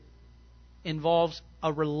Spirit involves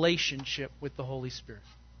a relationship with the Holy Spirit.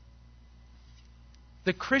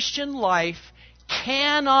 The Christian life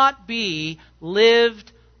cannot be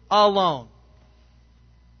lived alone.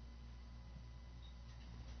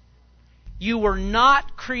 You were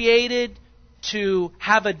not created to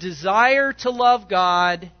have a desire to love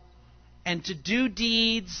God and to do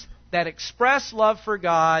deeds that express love for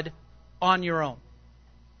God on your own.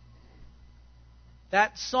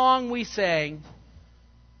 that song we sang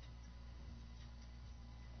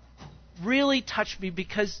really touched me,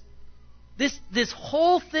 because this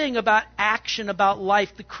whole thing about action, about life,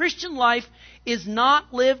 the Christian life is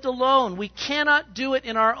not lived alone. We cannot do it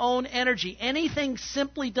in our own energy. Anything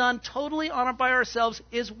simply done totally by ourselves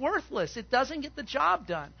is worthless. It doesn't get the job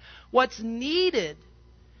done. What's needed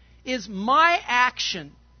is my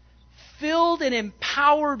action filled and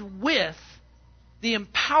empowered with the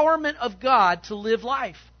empowerment of God to live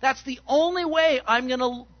life. That's the only way I'm going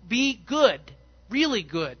to be good, really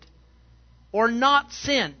good, or not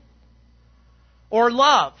sin, or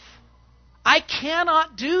love. I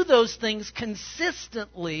cannot do those things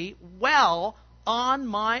consistently well on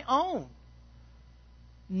my own.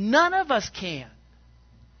 None of us can.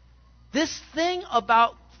 This thing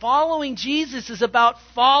about following Jesus is about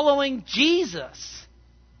following Jesus.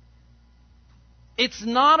 It's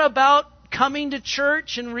not about coming to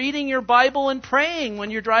church and reading your Bible and praying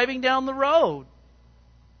when you're driving down the road.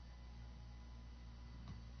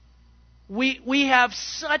 We have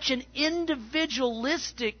such an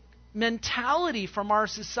individualistic mentality from our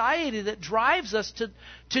society that drives us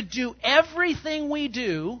to do everything we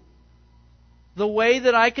do the way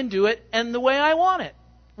that I can do it and the way I want it.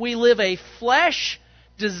 We live a flesh,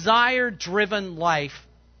 desire-driven life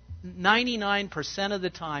 99% of the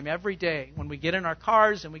time, every day. When we get in our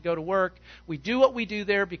cars and we go to work, we do what we do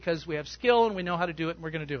there because we have skill and we know how to do it and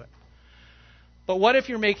we're going to do it. But what if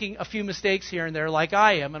you're making a few mistakes here and there like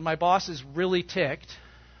I am, and my boss is really ticked?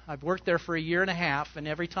 I've worked there for 1.5 years, and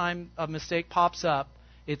every time a mistake pops up,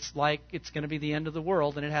 it's like it's going to be the end of the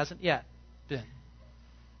world, and it hasn't yet been.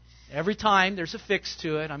 Every time there's a fix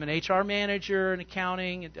to it. I'm an HR manager in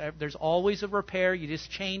accounting. There's always a repair. You just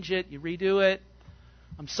change it. You redo it.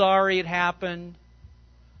 I'm sorry it happened.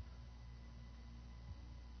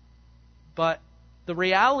 But the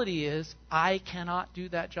reality is, I cannot do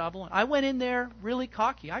that job alone. I went in there really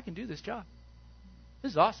cocky. I can do this job.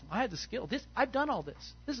 This is awesome. I had the skill. I've done all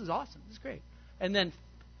this. This is awesome. This is great. And then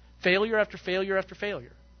failure after failure after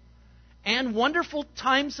failure. And wonderful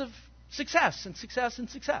times of success and success and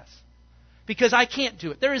success. Because I can't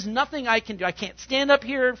do it. There is nothing I can do. I can't stand up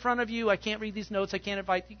here in front of you. I can't read these notes. I can't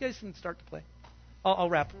invite you. You guys can start to play.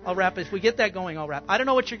 I'll rap. I'll rap. If we get that going, I'll rap. I don't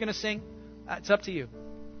know what you're going to sing. It's up to you.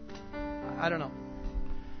 I don't know.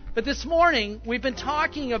 But this morning, we've been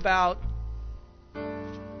talking about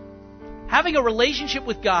having a relationship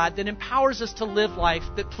with God that empowers us to live life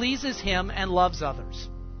that pleases Him and loves others.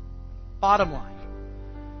 Bottom line.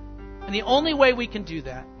 And the only way we can do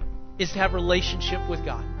that is to have a relationship with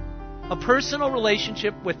God. A personal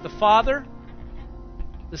relationship with the Father,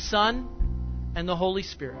 the Son, and the Holy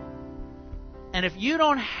Spirit. And if you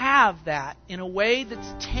don't have that in a way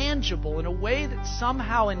that's tangible, in a way that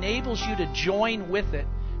somehow enables you to join with it,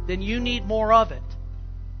 then you need more of it.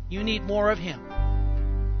 You need more of Him.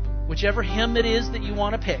 Whichever Him it is that you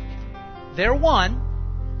want to pick. They're one.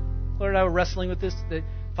 Lord and I were wrestling with this. The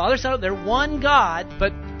Father, Son, they're one God,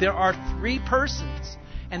 but there are 3 persons.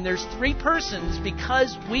 And there's 3 persons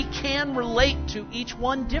because we can relate to each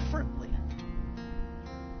one differently.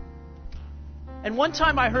 And one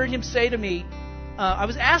time I heard Him say to me, I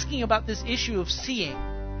was asking about this issue of seeing.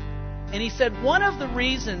 And He said, one of the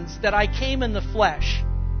reasons that I came in the flesh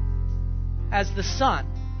as the Son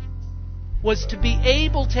was to be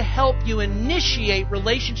able to help you initiate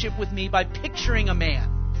relationship with me by picturing a man.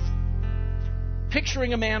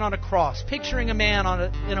 Picturing a man on a cross. Picturing a man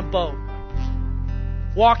in a boat.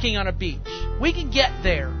 Walking on a beach. We can get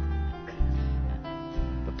there.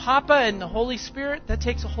 But Papa and the Holy Spirit, that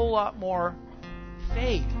takes a whole lot more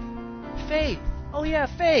faith. Faith. Oh yeah,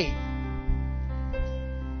 faith.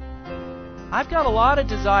 I've got a lot of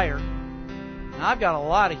desire. And I've got a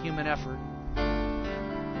lot of human effort.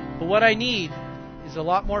 But what I need is a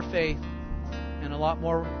lot more faith and a lot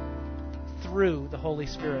more through the Holy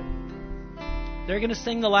Spirit. They're going to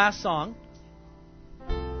sing the last song.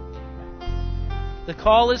 The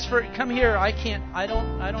call is for, come here. I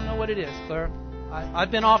don't know what it is, Clara.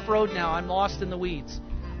 I've been off road now. I'm lost in the weeds.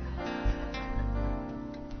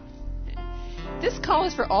 This call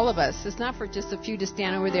is for all of us. It's not for just a few to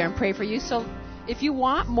stand over there and pray for you. So if you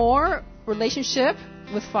want more relationship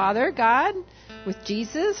with Father, God, with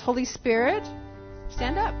Jesus, Holy Spirit,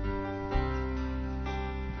 stand up.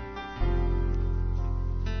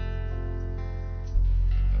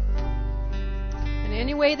 In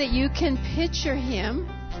any way that you can picture Him,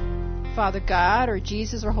 Father God or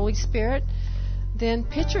Jesus or Holy Spirit, then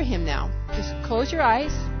picture Him now. Just close your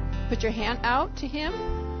eyes, put your hand out to Him,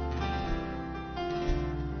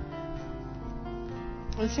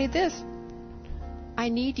 and say this: I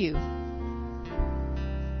need you.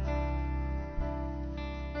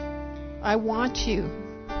 I want you.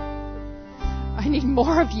 I need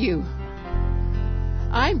more of you.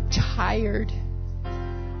 I'm tired.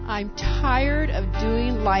 I'm tired of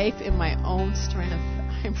doing life in my own strength.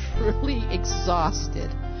 I'm really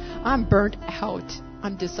exhausted. I'm burnt out.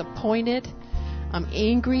 I'm disappointed. I'm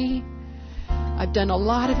angry. I've done a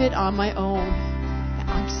lot of it on my own.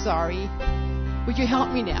 I'm sorry. Would you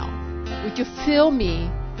help me now? Would you fill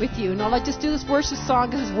me with you? Now let's just do this worship song,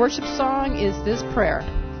 because this worship song is this prayer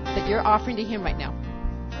that you're offering to Him right now.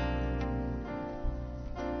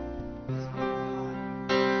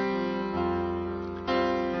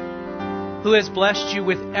 Who has blessed you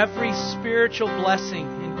with every spiritual blessing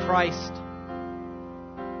in Christ.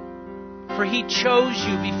 For He chose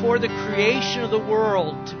you before the creation of the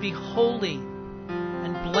world to be holy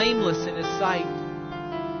and blameless in His sight.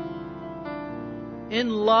 In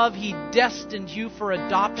love, He destined you for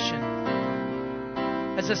adoption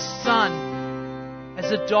as a son,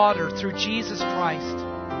 as a daughter through Jesus Christ,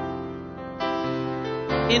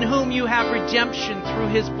 in whom you have redemption through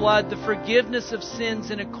His blood, the forgiveness of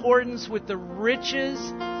sins in accordance with the riches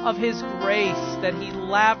of His grace that He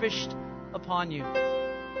lavished upon you.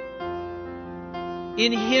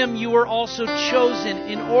 In Him you were also chosen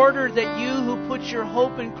in order that you who put your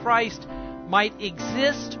hope in Christ might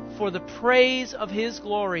exist for the praise of His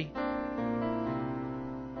glory.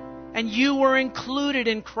 And you were included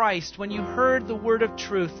in Christ when you heard the word of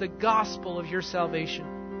truth, the gospel of your salvation.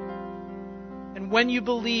 And when you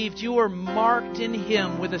believed, you were marked in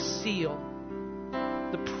Him with a seal,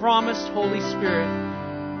 the promised Holy Spirit,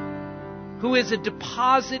 who is a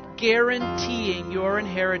deposit guaranteeing your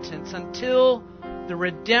inheritance until the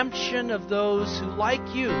redemption of those who,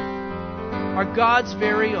 like you, are God's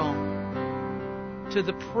very own, to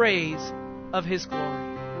the praise of His glory.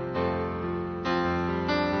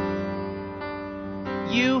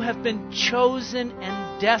 You have been chosen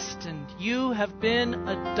and destined. You have been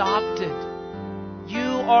adopted. You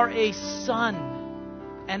are a son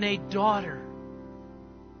and a daughter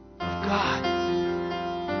of God.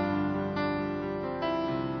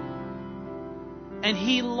 And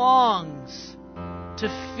He longs to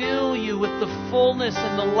fill you with the fullness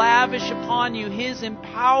and the lavish upon you His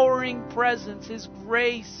empowering presence, His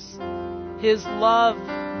grace, His love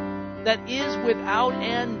that is without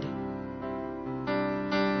end.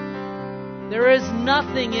 There is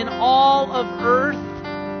nothing in all of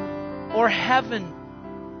earth or heaven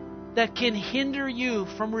that can hinder you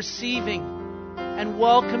from receiving and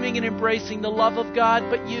welcoming and embracing the love of God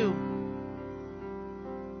but you.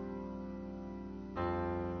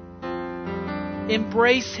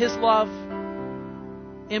 Embrace His love.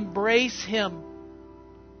 Embrace Him.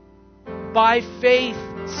 By faith,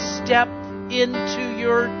 step into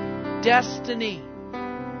your destiny,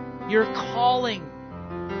 your calling,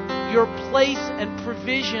 your place and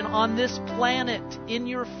provision on this planet, in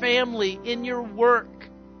your family, in your work.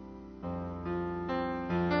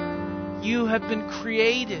 You have been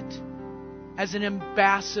created as an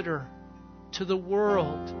ambassador to the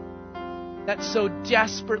world that so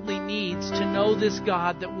desperately needs to know this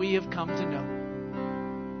God that we have come to know.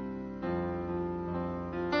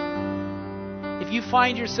 If you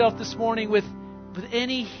find yourself this morning with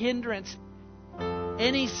any hindrance,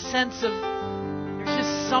 any sense of there's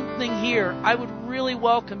just something here, I would really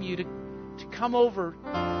welcome you to come over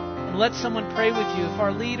and let someone pray with you. If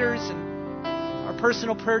our leaders and our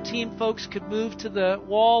personal prayer team folks could move to the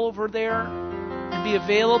wall over there and be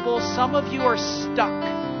available. Some of you are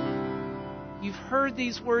stuck. You've heard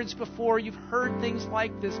these words before. You've heard things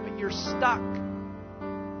like this, but you're stuck.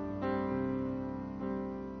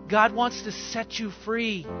 God wants to set you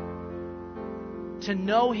free, to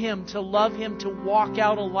know Him, to love Him, to walk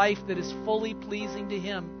out a life that is fully pleasing to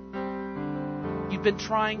Him. You've been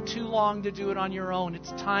trying too long to do it on your own.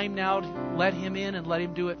 It's time now to let Him in and let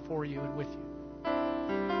Him do it for you and with you.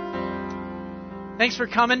 Thanks for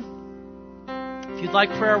coming. If you'd like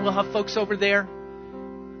prayer, we'll have folks over there.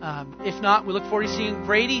 If not, we look forward to seeing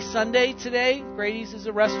Grady Sunday today. Grady's is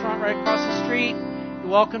a restaurant right across the street. You're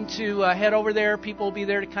welcome to head over there. People will be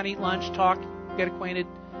there to kind of eat lunch, talk, get acquainted,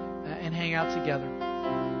 and hang out together.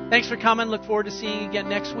 Thanks for coming. Look forward to seeing you again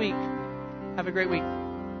next week. Have a great week.